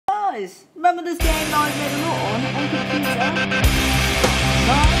guys, remember this game that I made a lot on computer?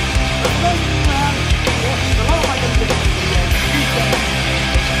 No? For those of you who have watched a lot of my different videos, these games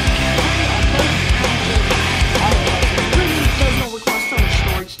really does not require so much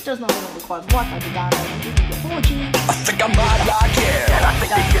storage, does not even require Wi-Fi to download, you can get 4G. I think I might like you, and I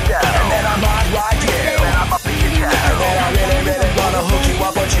think you down, and then I might like you, and I'm up in your town, and then I really wanna hook you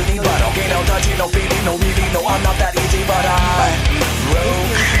up, but you need but okay, no touching, no feeling, no really, no I'm not that easy, but I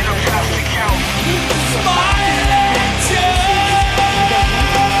broke in a plastic house.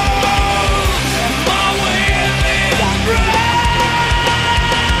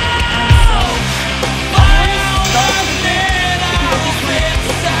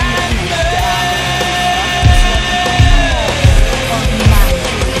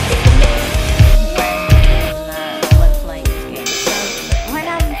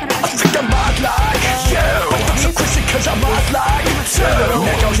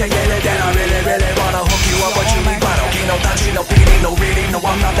 No feeling, no really, no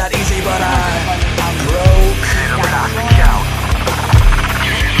I'm not that easy, but I'm broke in a plastic couch.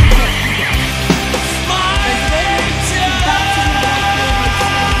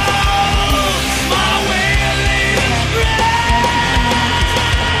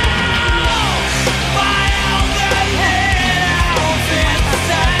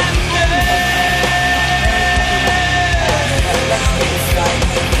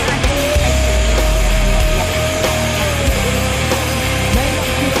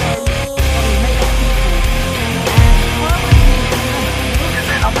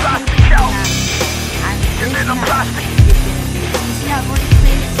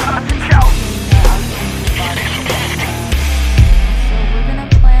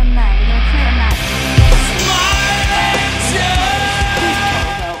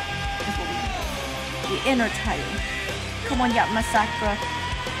 Inner title. Come on, Massacre.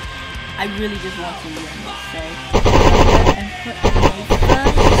 I really just want to win this, so and put in a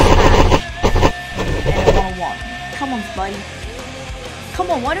first smash and a 1-1. Come on, buddy.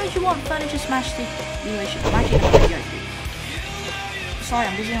 Come on, why don't you want Furniture Smash to viewership? I'm actually gonna go through. Sorry,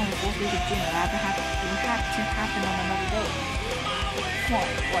 I'm busy on the 4th week of June. It will have to happen on another day. Come on,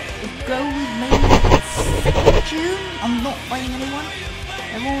 what? Go with me 2nd of June? I'm not fighting anyone.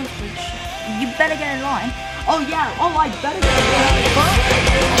 Everyone's rich. You better get in line. Oh yeah, I better get in line. But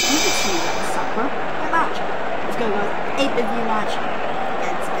you can see that sucker. Get match. Let's go guys. 8-view match.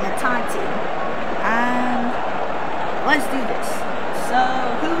 It's in a tag team. And let's do this. So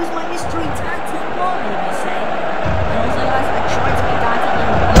who is my mystery tag team partner, you may say? And also guys, I tried to be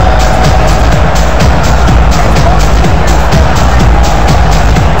DanTDM.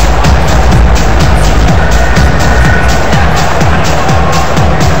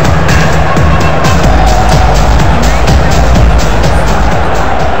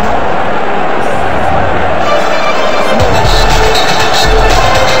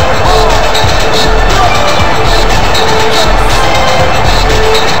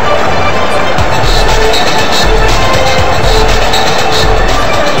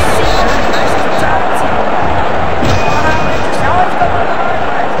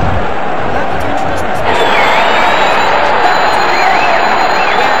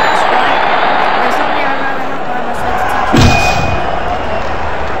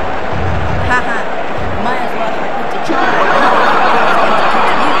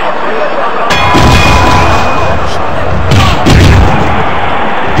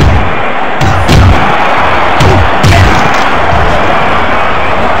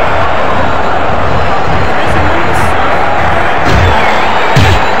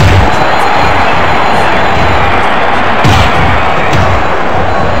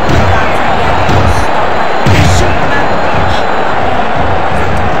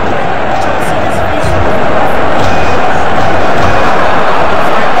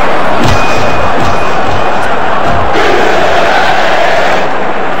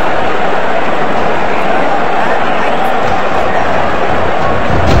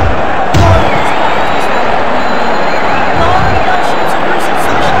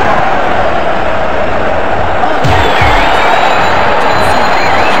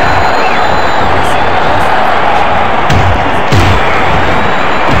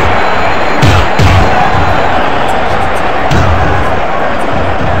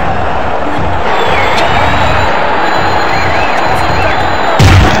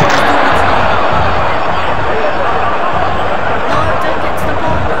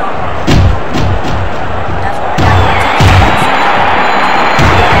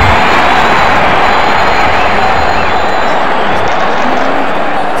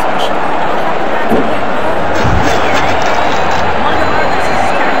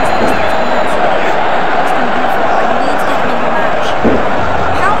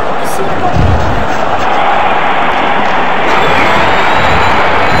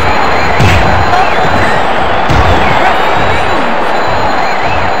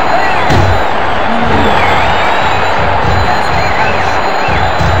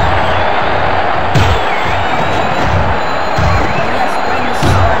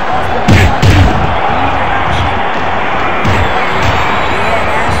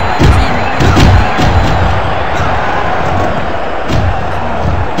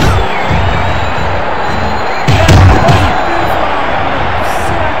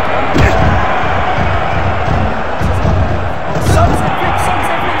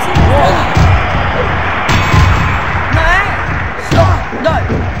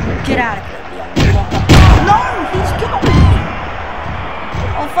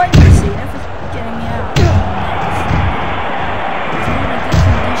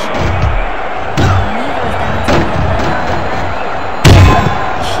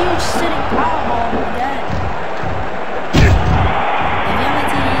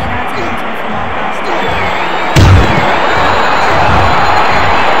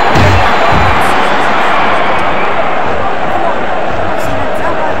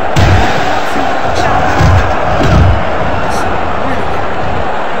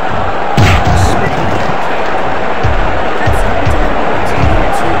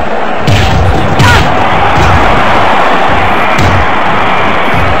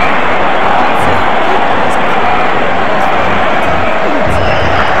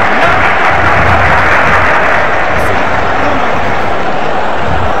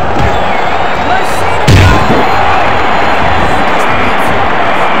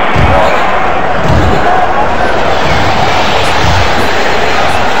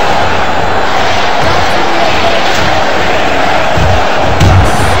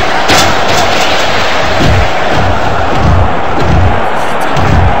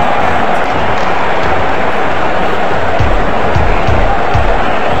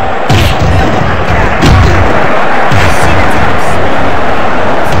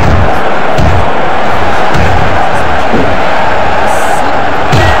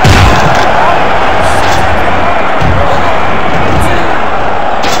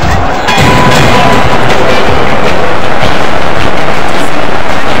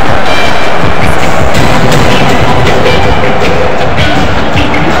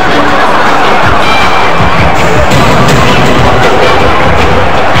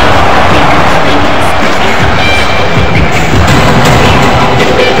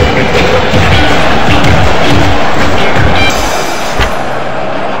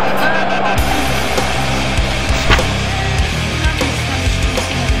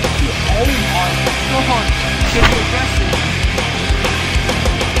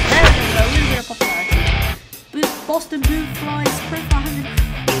 Boston boot flies, Chris 100.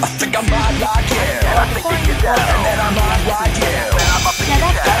 I think I'm mad like you. And then I'm mad like you. Yeah, that's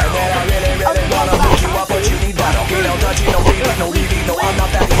And then I really wanna hook you up, but you need but okay, no touchy, no feeling, no really, no I'm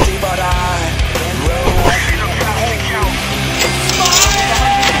not that easy, but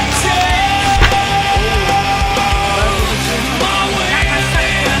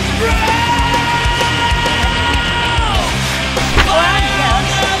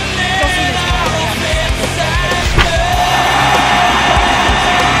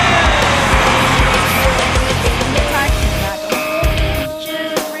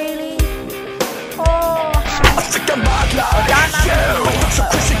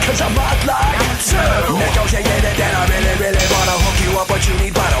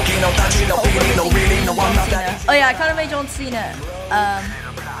oh yeah, I kind of made John Cena.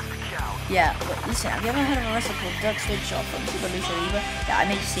 Yeah, but listen, have you ever heard of a wrestler called Doug Slidshot from Super Lucha Libre? Yeah, I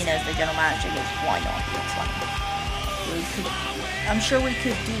made Cena as the general manager because why not? It's funny. I'm sure we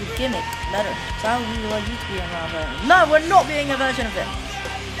could do the gimmick better. So how would we like you to be around there? No, we're not being a version of him.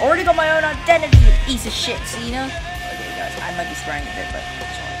 Already got my own identity, you piece of shit, Cena. Okay, guys, I might be swearing a bit, but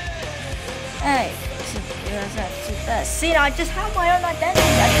sorry. Hey, Cena, I just have my own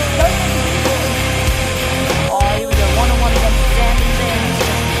identity. I just don't want to be this. Oh, here we go. One-on-one against DanTDM.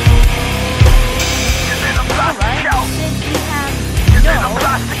 Alright, since we have don't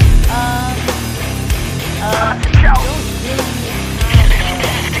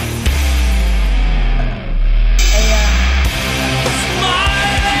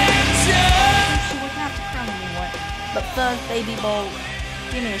really have to crown anyone. But first, Baby Bowl,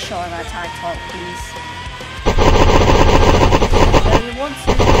 give me a shot at that tag title, please.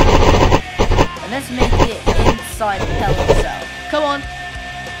 And let's make it inside the Hell in a Cell. Come on.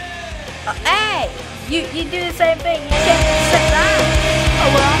 Hey! You do the same thing. You can't say that. Oh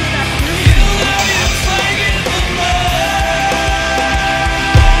well, I'm not doing it.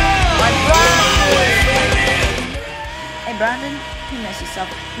 Hey Brandon, you mess yourself.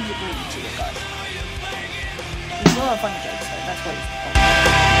 He's a greedy cheater, guys. He's a lot of funny jokes, so that's what he's called.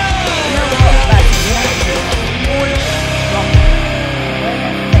 You know what's bad?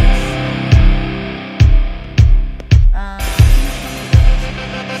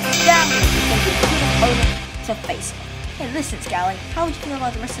 To face it. Hey, listen, Scally, how would you feel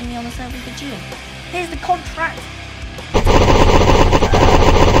about the rest of me on the 7th of June? Here's the contract.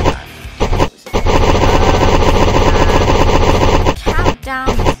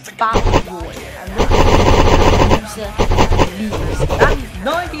 Countdown Battle Royal. And loser loses. That means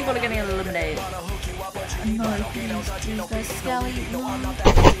 9 people are going to get eliminated. No, please, Scally. No.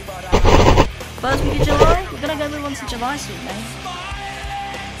 First week of July? We're going to go move on to July soon, mate.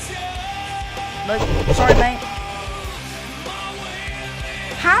 Look, sorry mate.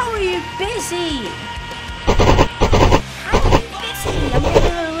 How are you busy? How are you busy? I'm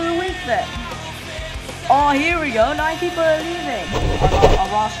giving it a little week then. Oh, here we go. 9 people are leaving. Our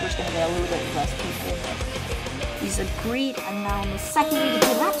roster is going to get a little bit less people. He's agreed, and now in the 2nd week of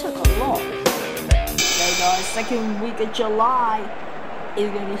July, that took a lot. Okay guys, 2nd week of July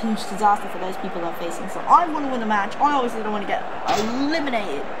is going to be a huge disaster for those people that are facing. So I want to win the match. I obviously don't want to get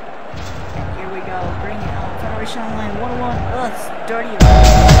eliminated. Here we go, bring it on. Federation Online 101. Ugh, it's dirty.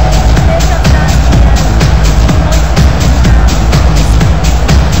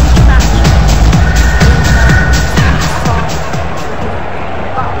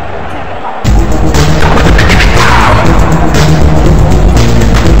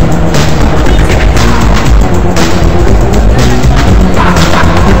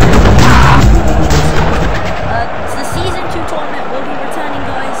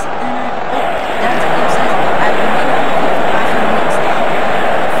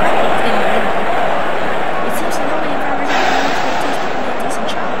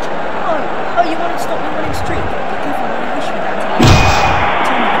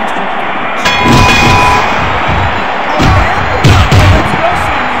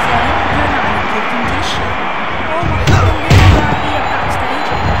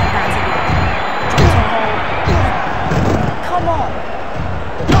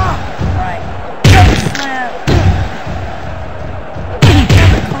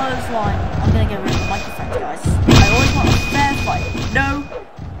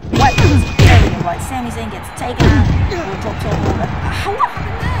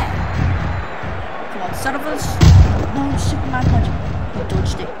 Son of a... No, Superman punch. He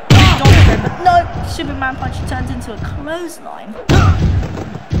dodged it. He dodged it, but no! Superman punch turns into a clothesline.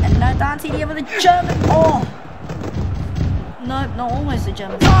 And now DanTDM with a German... Oh! No, not almost a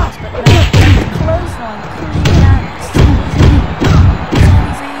German punch, but no. Clothesline. Clean out. Sami Zayn.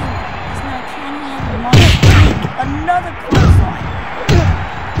 Sami Zayn is now Kenny and Mike.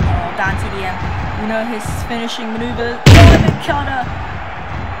 know his finishing maneuver. Diamond cutter.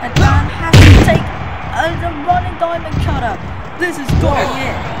 And Dan has to take the running diamond cutter. This is going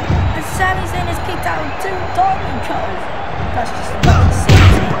in. And Sami Zayn is kicked out of 2 diamond cutters. That's just not insane.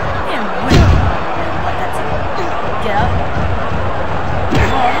 He didn't win. Like that's it. Get up.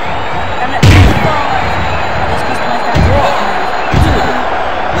 Come on. And then F5. I just customized that.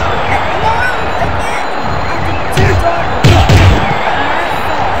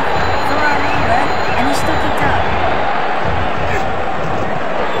 And he's still kicked out.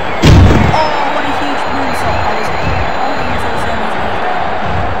 Oh, what a huge moonsault. I was holding until Sami Zayn was down.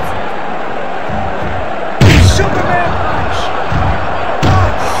 Superman punch.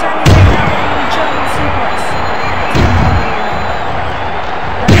 Sami Zayn now in the German suplex.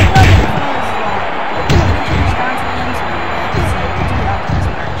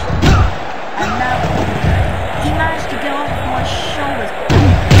 And now he managed to get off my shoulders.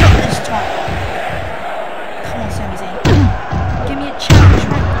 This time. Come on, Sami Zayn. Give me a challenge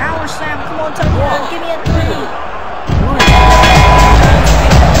right now, Sam. Come on, Tony. Give me a 3.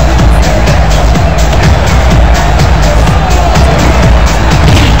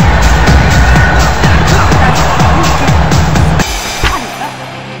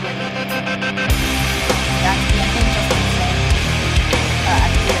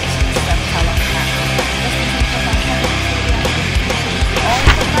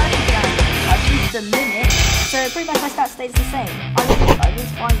 So pretty much my stat stays the same. I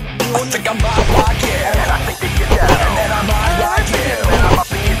lose fine. I think I might like it, and I think you get down, and then I might like you, and I'm up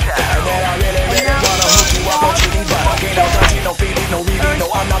in your town, and then I really wanna hook you up, but you need but okay, no touching, no feeling, no reading,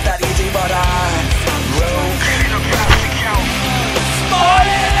 no I'm not that easy, but I'm broke. Smart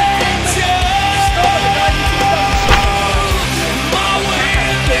angel, my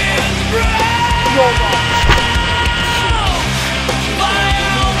wind is bright. You're wrong.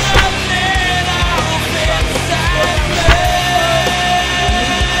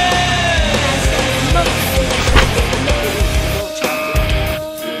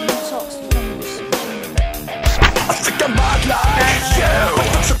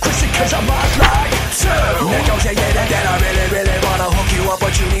 Cause I'm not like too negotiated and I really wanna hook you up,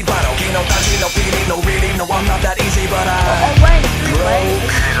 but you need but okay, no touching, no feeling, no reading, no I'm not that easy, but I'm broke.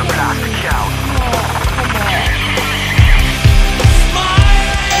 In a plastic couch.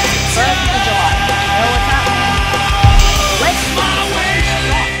 First of July. You know what's happening?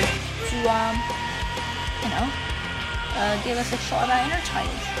 Let's to give us a shot at our inner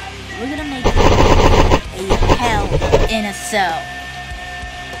titles. We're gonna make it a Hell in a Cell.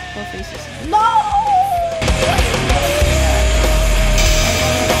 Both faces. No!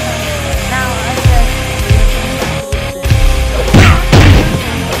 Now I said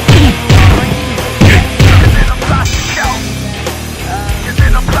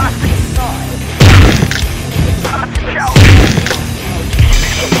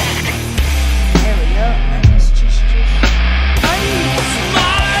there we go. And it's just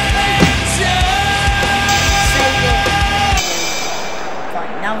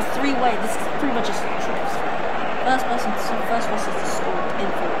now 3-way, this is pretty much just triple threat. First versus the score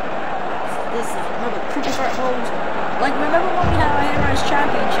info. This is, remember, triple threat holds. Like, remember when we had our Heroes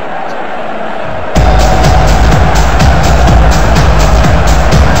Championship? That's what people made.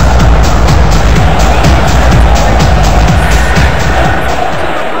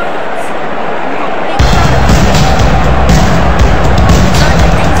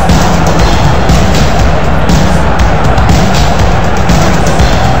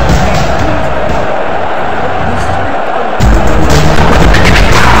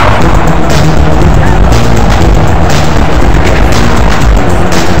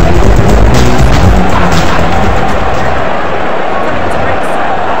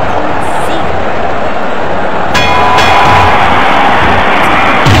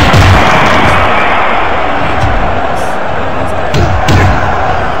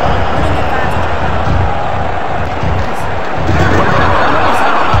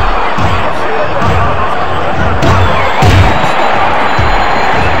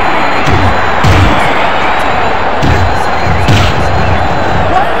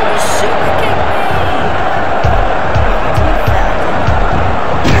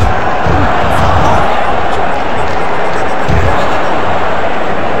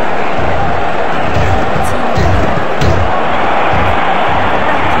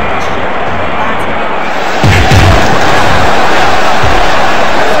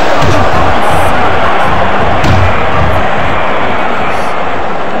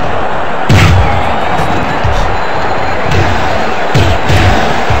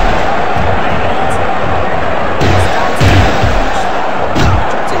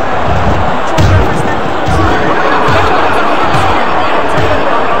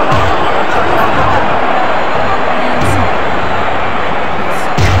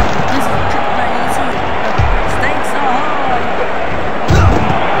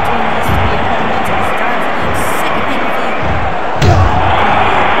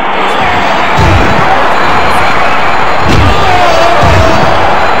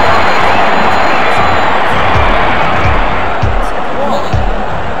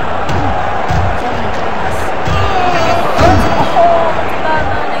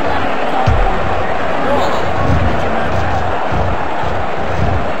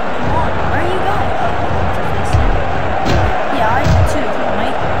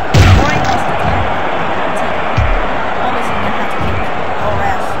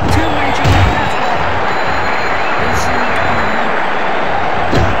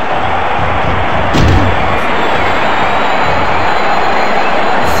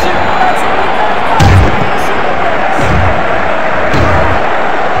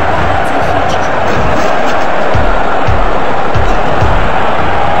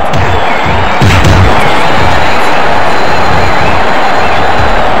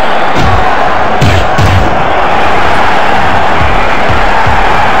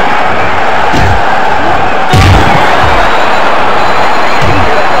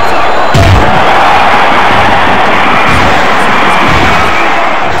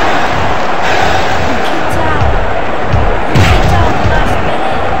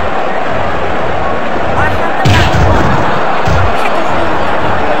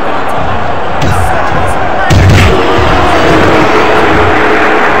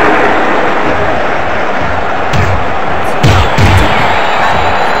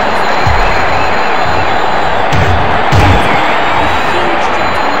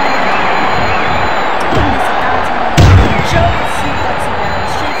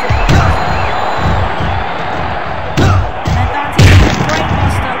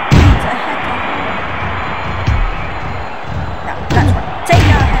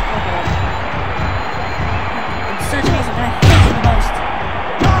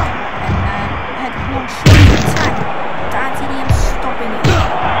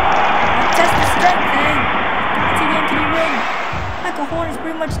 is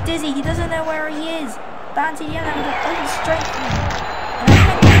pretty much dizzy. He doesn't know where he is. DanTDM having the only strength. And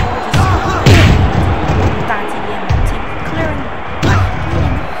I think DanTDM clearing.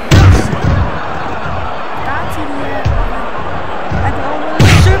 DanTDM like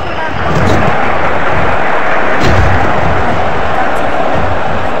almost Superman punch.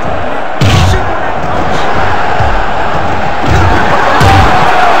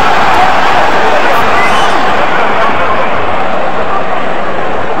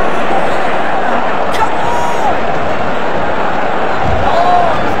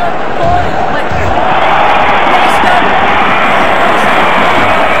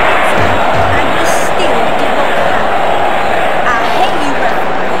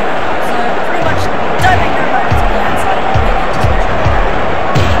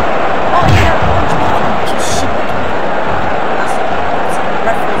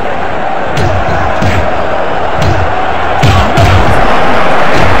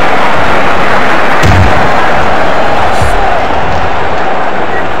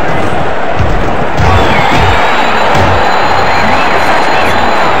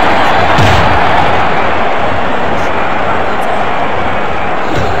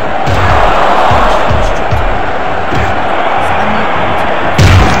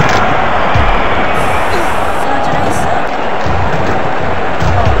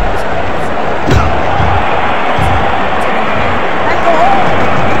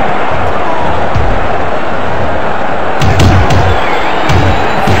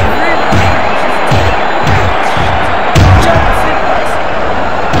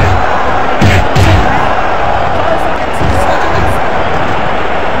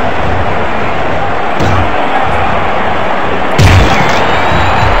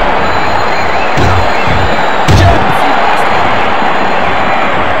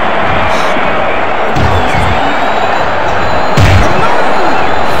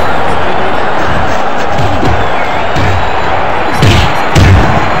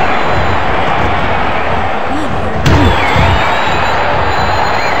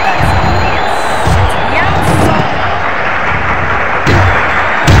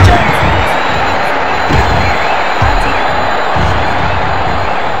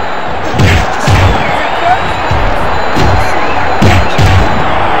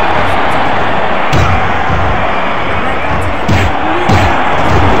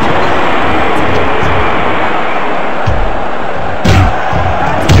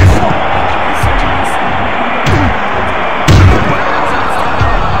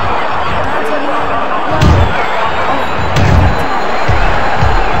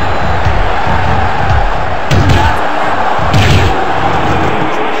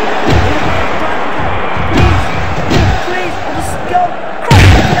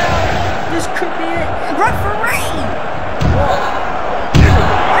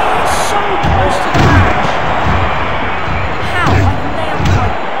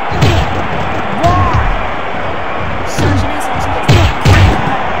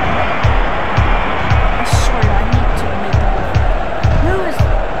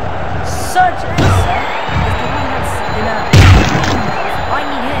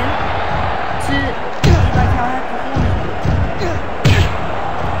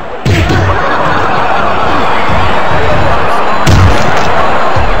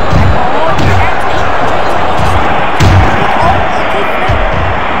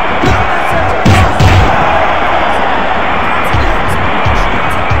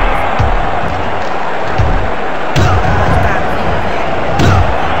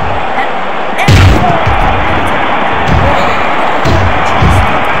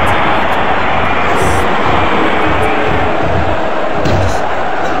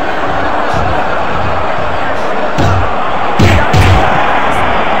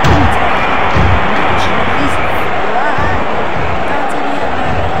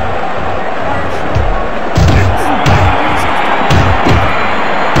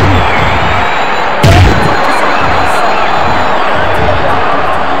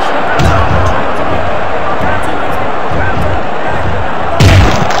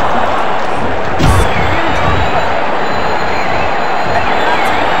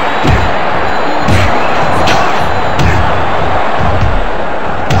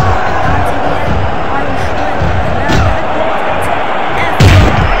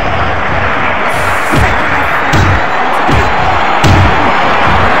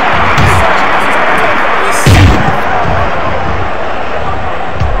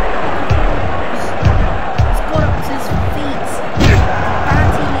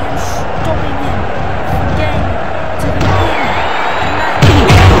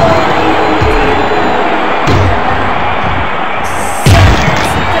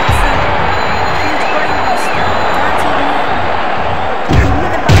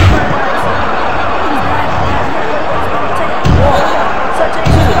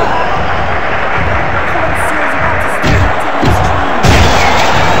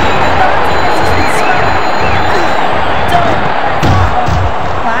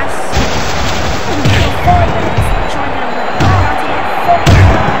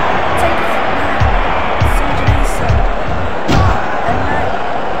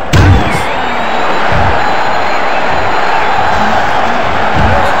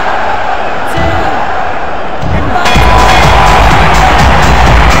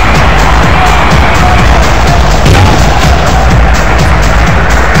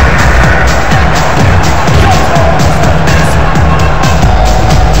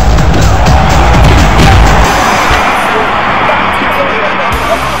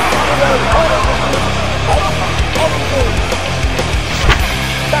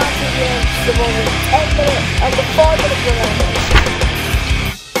 DanTDM surviving 10 minutes and the 5 minutes remaining.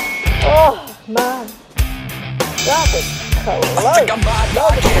 Oh man, that was close. That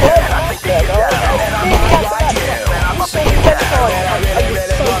was close match there, though. I was really happy with that match. You saw me 10 times. I was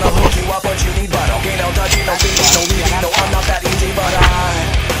so hook you up, but you need butter. Ain't no touchy, no feeling, no reading, no, I'm not that easy, but I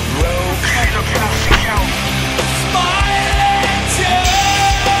broke.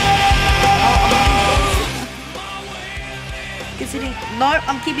 Considering, no,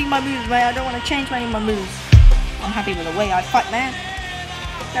 I'm keeping my moves, man. I don't want to change any of my moves. I'm happy with the way I fight, man.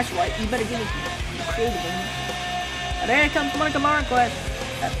 That's right. You better give it creative. And there comes Monica Marquez.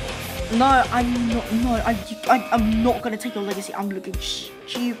 No, I'm not. No, I'm not gonna take your legacy. I'm looking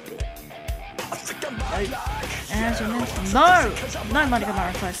stupid. No, Monica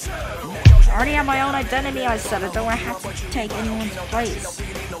Marquez. I already have my own identity. I said I don't have to take anyone's place.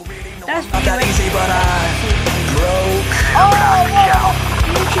 That's for you. Easy, but I broke.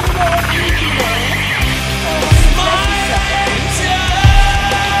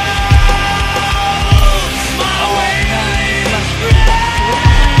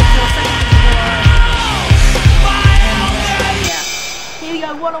 Here we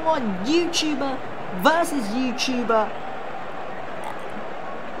go, one-on-one YouTuber versus YouTuber.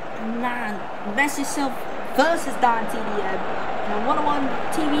 Man, best yourself versus DanTDM in a one-on-one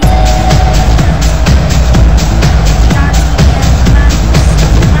TV.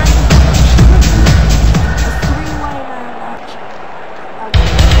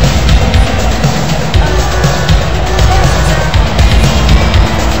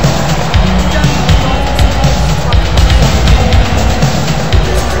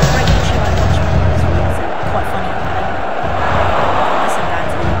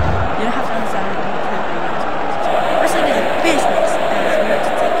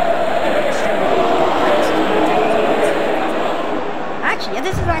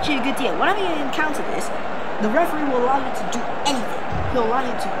 A good deal. Whenever you encounter this, the referee will allow you to do anything. He'll allow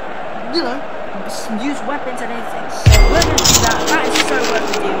you to, you know, use weapons and anything. So we're gonna do that. That is so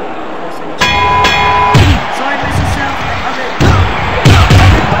worth the deal. So I mess yourself.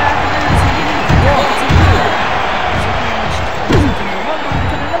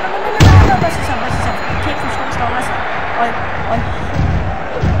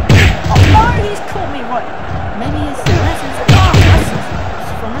 He's caught me right. Maybe his lessons.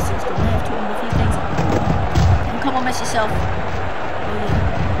 From lessons, but may have taught him a few things. And come on, mess yourself. Oh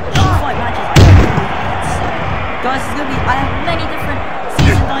yeah. She fight matches. So, guys, it's gonna be. I have many different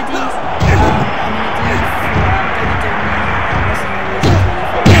season ideas. I'm gonna do for WWE Wrestling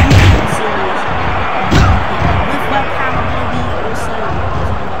Series with webcam. I'm gonna be also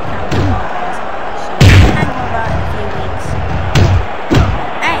using webcam, guys. So hang on that in a few weeks.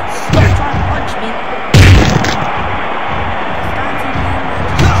 Hey, stop trying to punch me.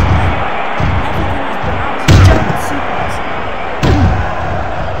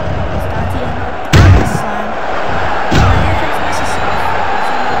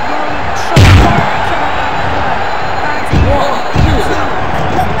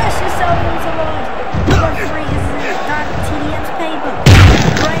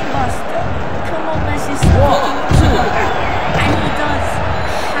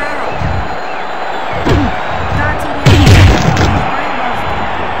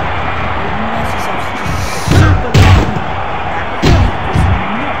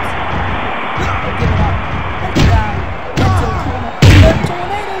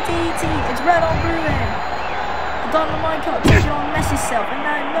 Yourself, and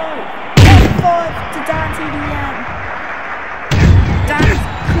I know F5 to DanTDM. Dan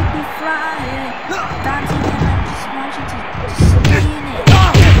could be flying. DanTDM just wants you to stay in it.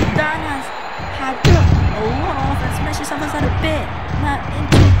 Dan has had a lot of offense. Mess yourself has had a bit. Now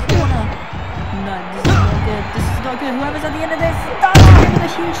into the corner. No, this is not good. This is not good. Whoever's at the end of this, DanTDM with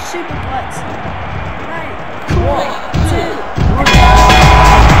a huge superplex. Right, cool. 1, 2, 3.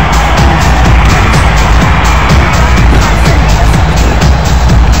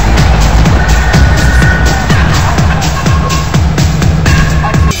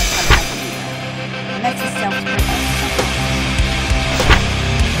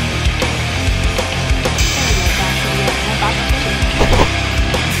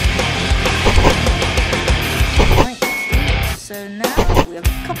 So now we have a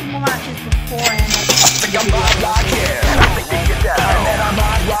couple more matches before I end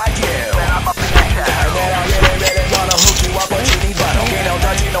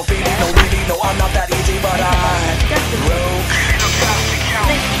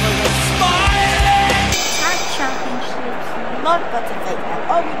not but to fake that.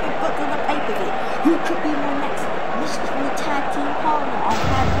 Oh, we could book on the pay-per-view. Who could be my next mystery tag team partner? I've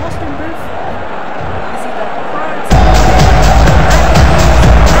had Boston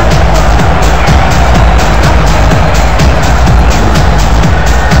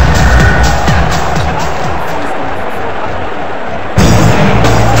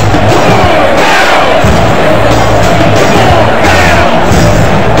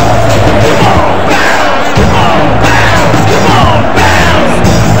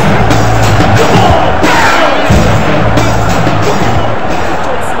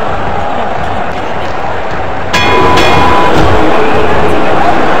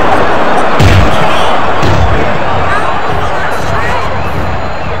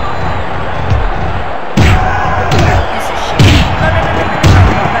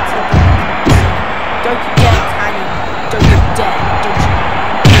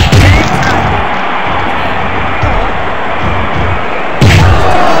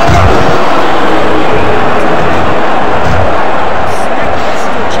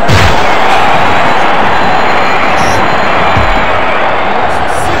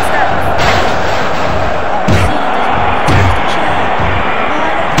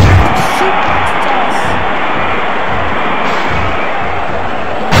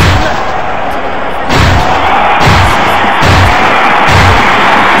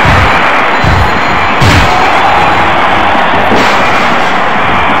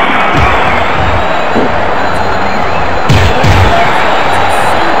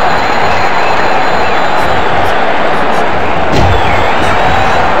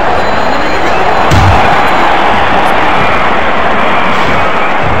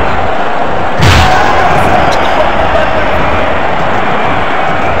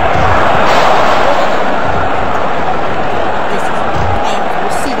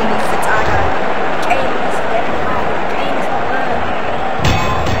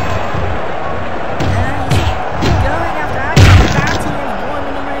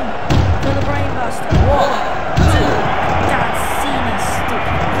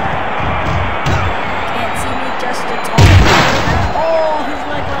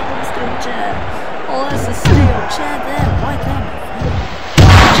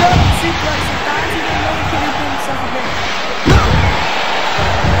suplex of DanTDM could have been himself a bit.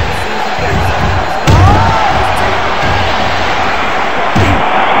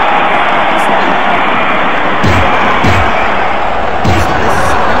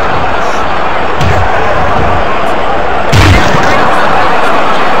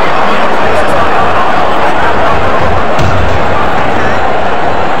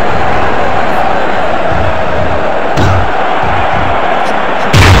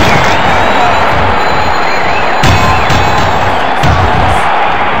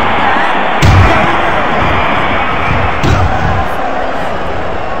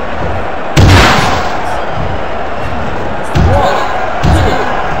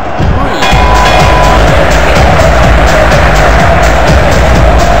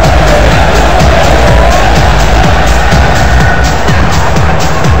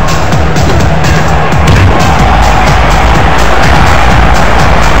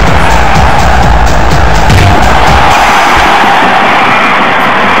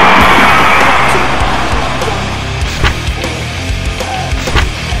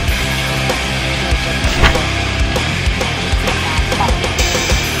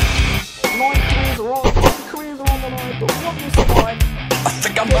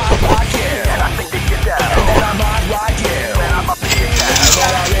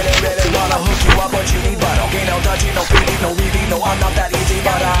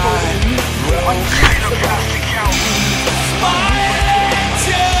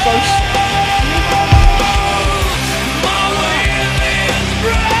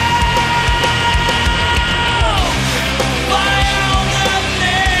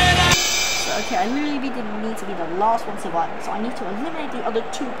 I literally didn't need to be the last one surviving, so I need to eliminate the other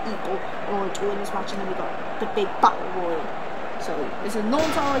 2 people in order to win this match, and then we got the big battle royal. So it's a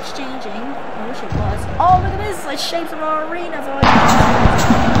non-title exchanging. I wish it was. Oh, look at this! It shapes of our arena.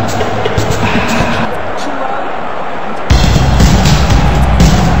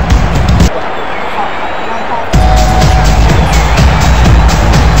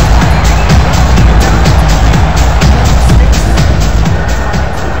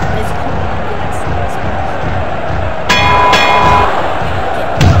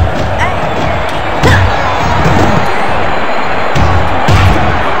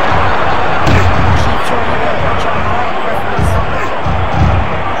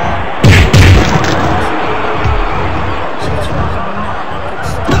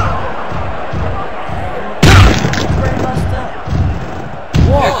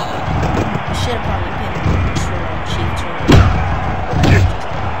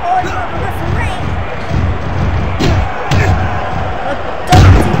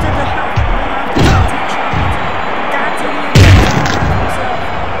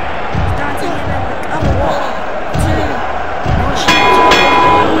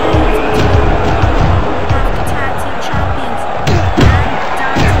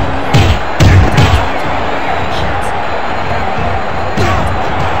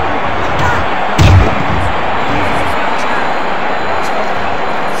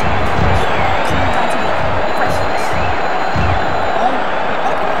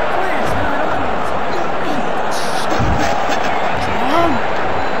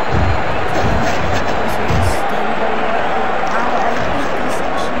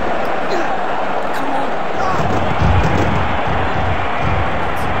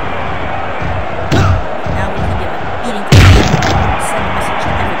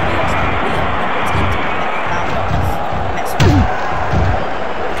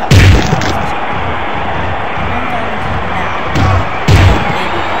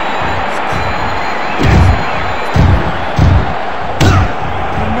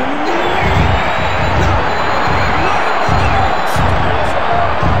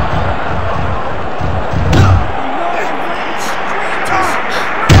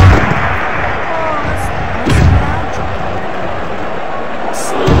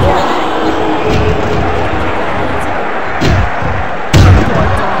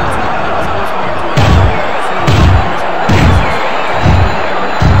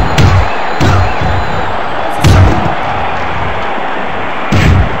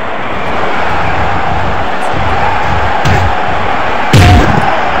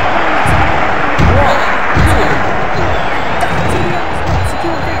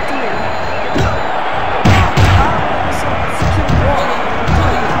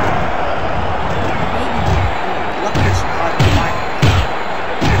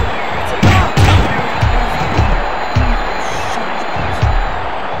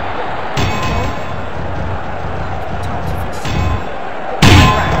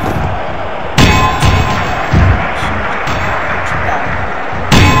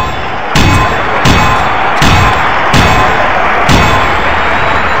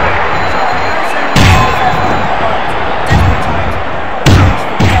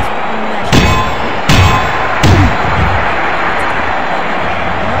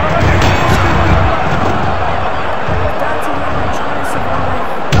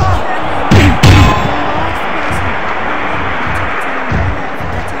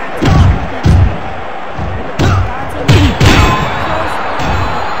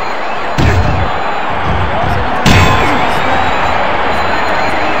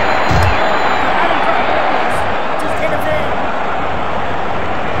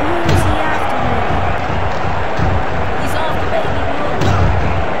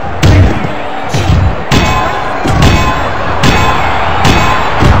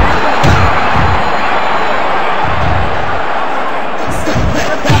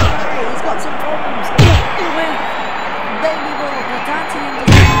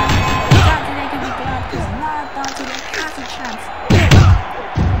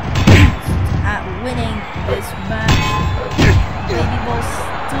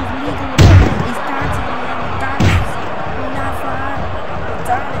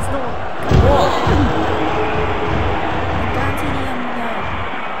 It's not. What? DanTDM,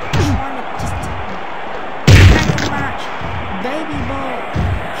 trying to just end the match. Baby boy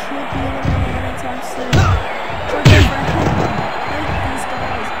should be eliminated anytime soon. Try to go for a headbutt. Both these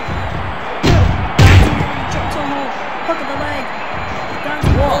guys. DanTDM drop to a hold. Hook of the leg.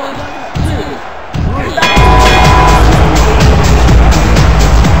 DanTDM.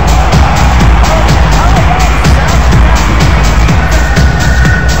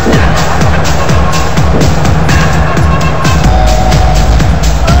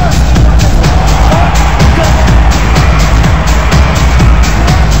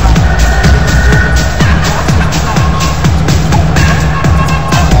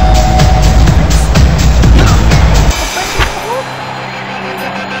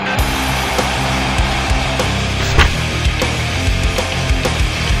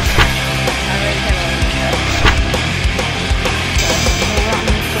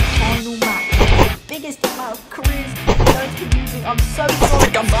 I'm so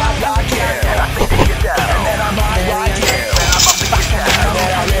sorry. I'm mad like you, and I think you down, and then I'm mad like you, and I'm up to you down, and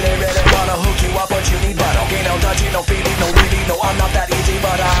then I really, really wanna hook you up, but you need but okay, no touchy, no feeling, no really, no, I'm not that easy,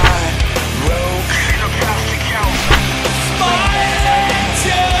 but I broke the plastic count.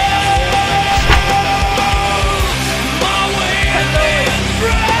 My way and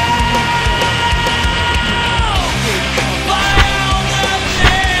broke.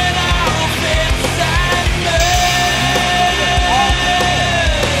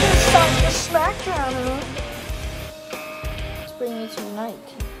 Bring you to unite.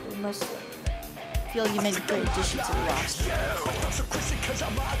 You must feel you made a great addition to the roster.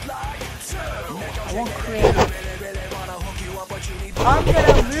 I won't create it. I'm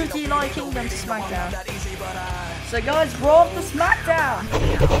gonna move the United Kingdom to SmackDown. So guys, we're off to SmackDown.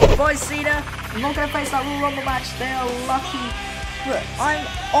 Boys, Cena, I'm not gonna face that Royal Rumble match. They are lucky, but I'm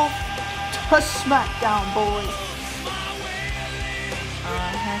off to SmackDown, boys.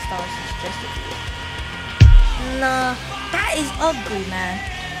 Hairstyle is suggested for you. Nah. That is ugly, man.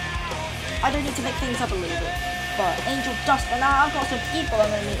 I don't need to make things up a little bit. But Angel Dust, and now I've got some people I'm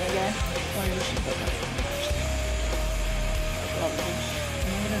gonna meet again.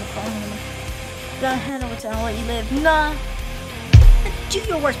 Go ahead over to I'll let you live. Nah. Do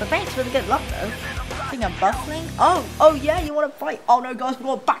your worst, but thanks for the good luck though. I think I'm buffling. Oh yeah, you wanna fight? Oh no guys, we're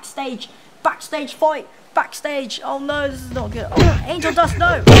going backstage. Backstage fight. Backstage. Oh no, this is not good. Oh, Angel Dust,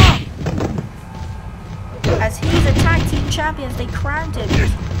 no. As he's a tag team champions, they crowned him.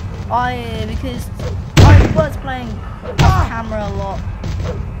 Because I was playing off camera a lot,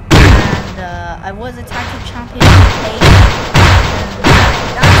 and I was a tag team champion.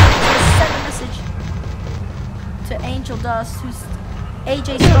 And send a message to Angel Dust, who's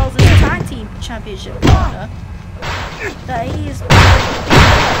AJ Styles' tag team championship partner, that he is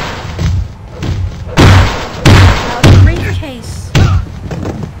now the briefcase.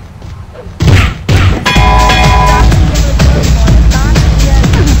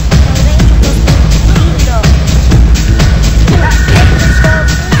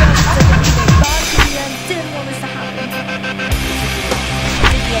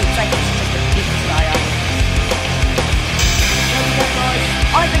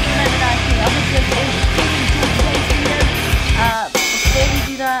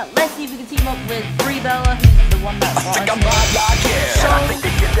 Let's see if we can team up with Bella, who's the one that bought us. I'm mad like you, and I think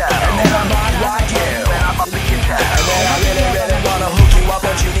you down, and then I'm mad like you, and I'm up to you down, and then I really, really wanna hook you up,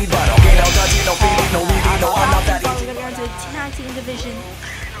 but you need but okay, no touchy, no feeling, no really, no, I'm not that easy. We're gonna go into the tag team division,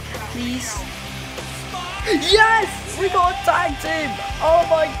 please. Yes! We got a tag team! Oh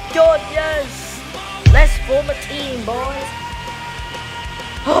my god, yes! Let's form a team, boys.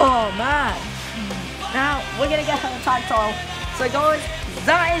 Oh man. Now, we're gonna get on a tag title. So guys,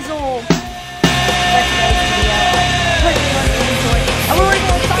 that is all for today's video. Hope you guys enjoyed. And we're already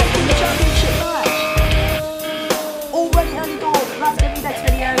on tag team championship match. Already on the door. That's gonna be next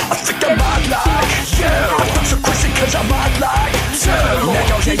video. I think I'm mad like you, I'm so crazy cause I'm mad like you.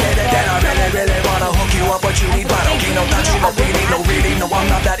 Negotiated and I really, really wanna hook you up, but you need but okay, no touchy, no feeling, no really, no, I'm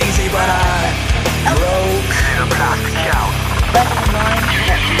not that easy, but I broke the plastic count. Better than mine.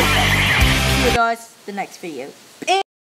 See you guys the next video.